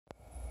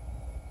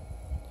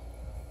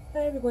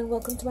Hi everyone,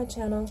 welcome to my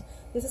channel.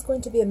 This is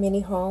going to be a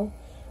mini haul.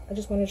 I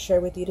just wanted to share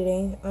with you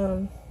today.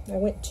 I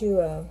went to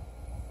a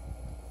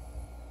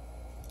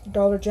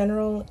Dollar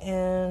General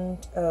and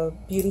a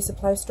beauty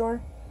supply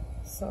store,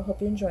 so I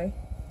hope you enjoy.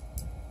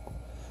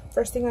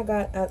 First thing I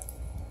got at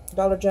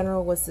Dollar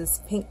General was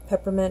this pink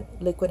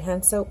peppermint liquid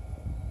hand soap.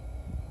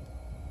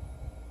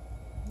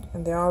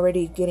 And they're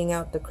already getting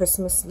out the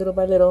Christmas little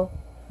by little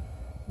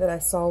that I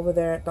saw over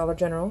there at Dollar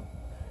General.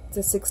 It's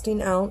a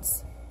 16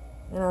 ounce.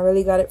 And I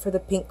really got it for the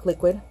pink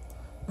liquid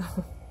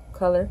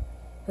color.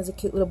 Has a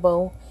cute little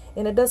bow.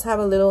 And it does have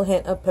a little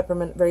hint of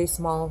peppermint, very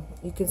small.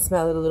 You can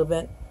smell it a little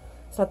bit.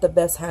 It's not the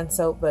best hand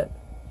soap, but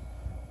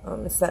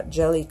it's that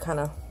jelly kind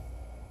of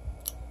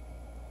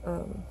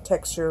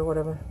texture or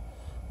whatever.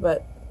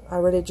 But I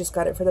really just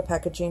got it for the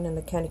packaging and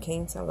the candy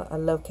canes. I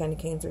love candy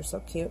canes. They're so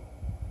cute.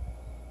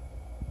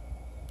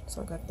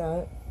 So I got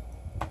that.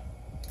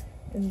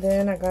 And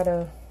then I got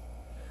a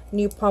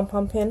new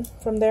pom-pom pin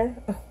from there.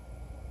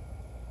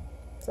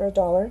 For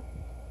 $1.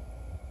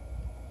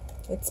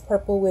 It's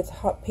purple with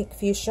hot pink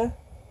fuchsia.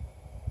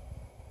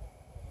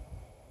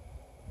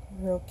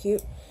 Real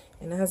cute.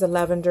 And it has a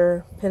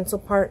lavender pencil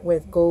part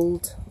with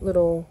gold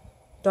little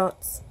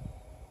dots.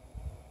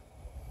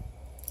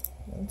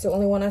 It's the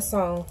only one I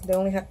saw. They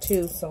only had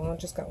two, so I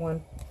just got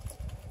one.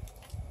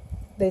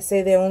 They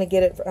say they only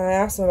get it. I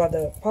asked them about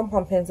the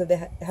pom-pom pins, if they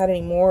had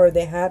any more, or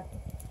they had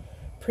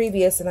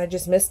previous and I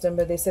just missed them,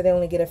 but they said they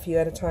only get a few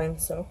at a time,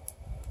 so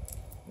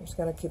I'm just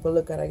gotta keep a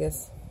look at, I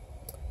guess.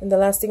 And the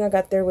last thing I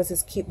got there was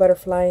this cute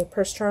butterfly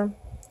purse charm.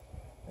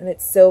 And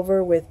it's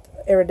silver with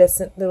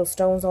iridescent little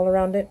stones all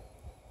around it.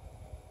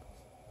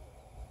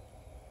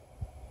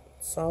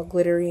 It's all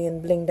glittery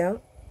and blinged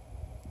out.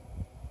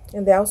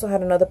 And they also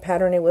had another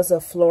pattern. It was a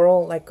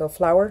floral, like a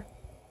flower.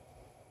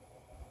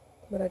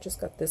 But I just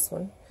got this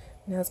one.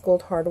 It has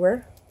gold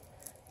hardware.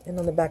 And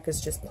on the back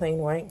is just plain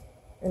white.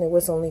 And it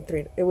was only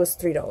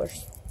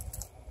 $3.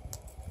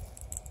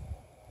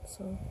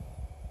 So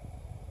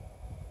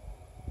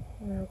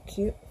real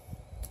cute.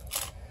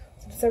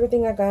 So that's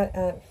everything I got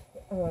at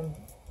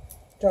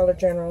Dollar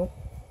General.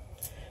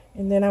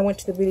 And then I went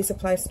to the beauty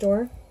supply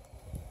store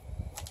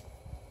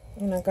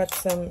and I got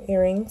some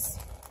earrings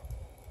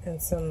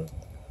and some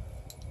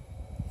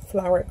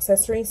flower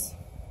accessories.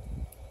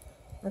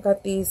 I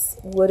got these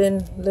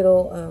wooden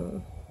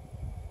little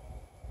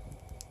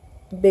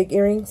big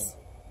earrings.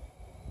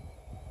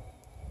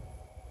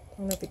 I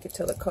don't know if you could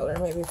tell the color.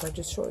 Maybe if I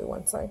just show you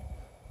one side.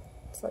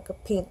 It's like a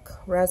pink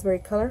raspberry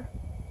color.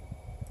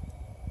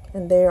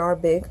 And they are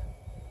big.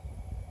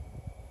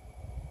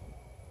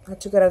 I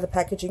took it out of the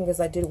packaging because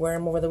I did wear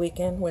them over the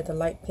weekend with a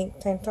light pink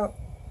tank top.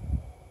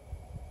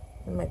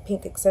 And my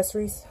pink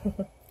accessories.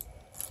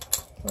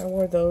 I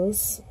wore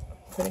those.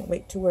 Couldn't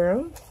wait to wear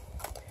them.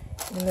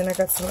 And then I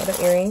got some other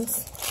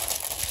earrings.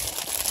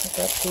 I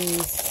got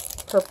these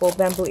purple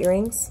bamboo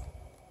earrings.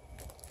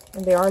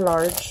 And they are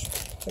large.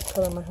 They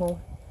color my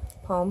whole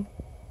palm.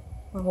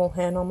 My whole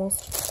hand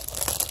almost.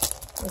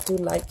 I do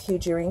like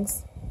huge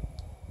earrings.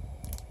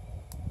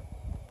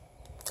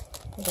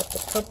 I got the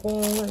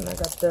purple and I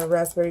got the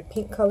raspberry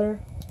pink color.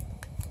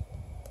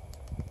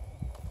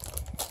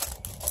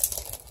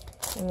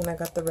 And then I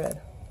got the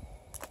red.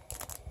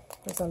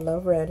 Because I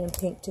love red and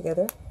pink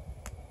together.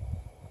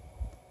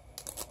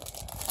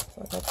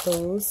 So I got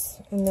those.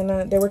 And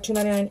then they were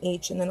 $2.99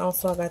 each. And then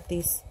also I got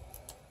these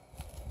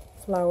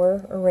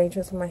flower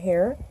arrangements for my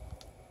hair.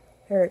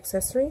 Hair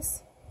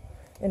accessories.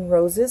 And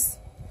roses.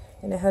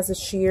 And it has a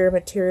sheer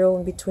material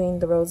in between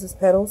the roses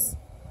petals.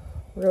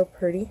 Real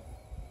pretty.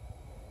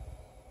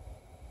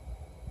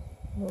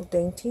 A little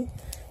dainty,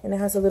 and it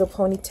has a little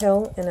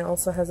ponytail, and it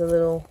also has a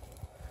little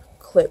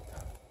clip,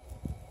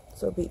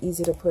 so it'll be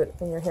easy to put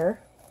in your hair.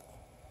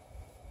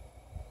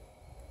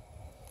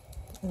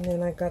 And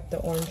then I got the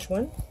orange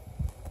one,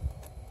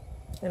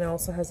 and it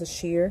also has a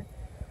sheer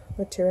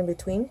material in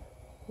between.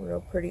 Real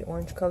pretty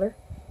orange color.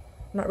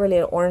 Not really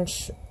an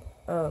orange.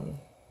 I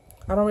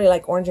don't really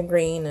like orange and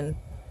green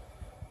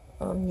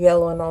and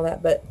yellow and all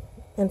that, but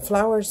and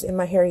flowers in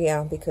my hair,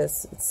 yeah,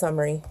 because it's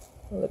summery.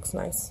 It looks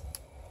nice.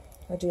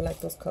 I do like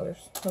those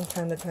colors from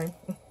time to time.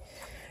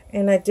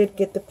 And I did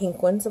get the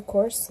pink ones, of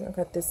course. I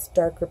got this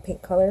darker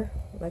pink color.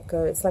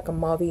 It's like a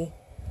mauve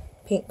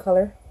pink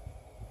color.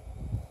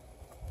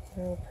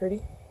 Real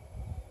pretty.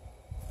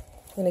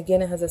 And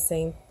again, it has the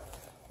same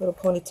little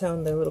ponytail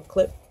and the little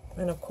clip.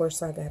 And of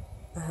course, I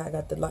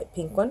got the light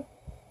pink one.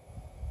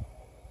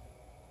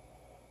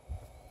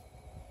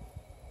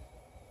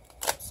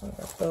 So I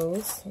got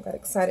those. I got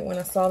excited when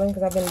I saw them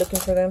because I've been looking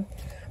for them.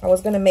 I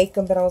was going to make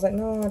them, but I was like,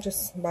 no, I'll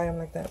just buy them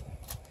like that.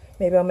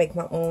 Maybe I'll make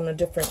my own, a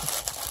different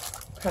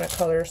kind of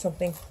color or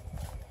something.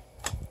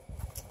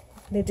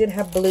 They did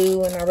have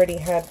blue, and I already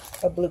had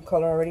a blue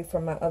color already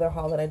from my other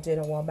haul that I did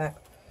a while back.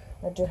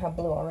 I did have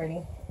blue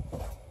already.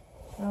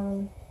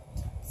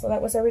 So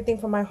that was everything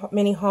for my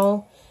mini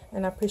haul,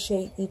 and I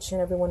appreciate each and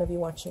every one of you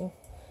watching.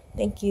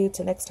 Thank you.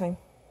 Till next time.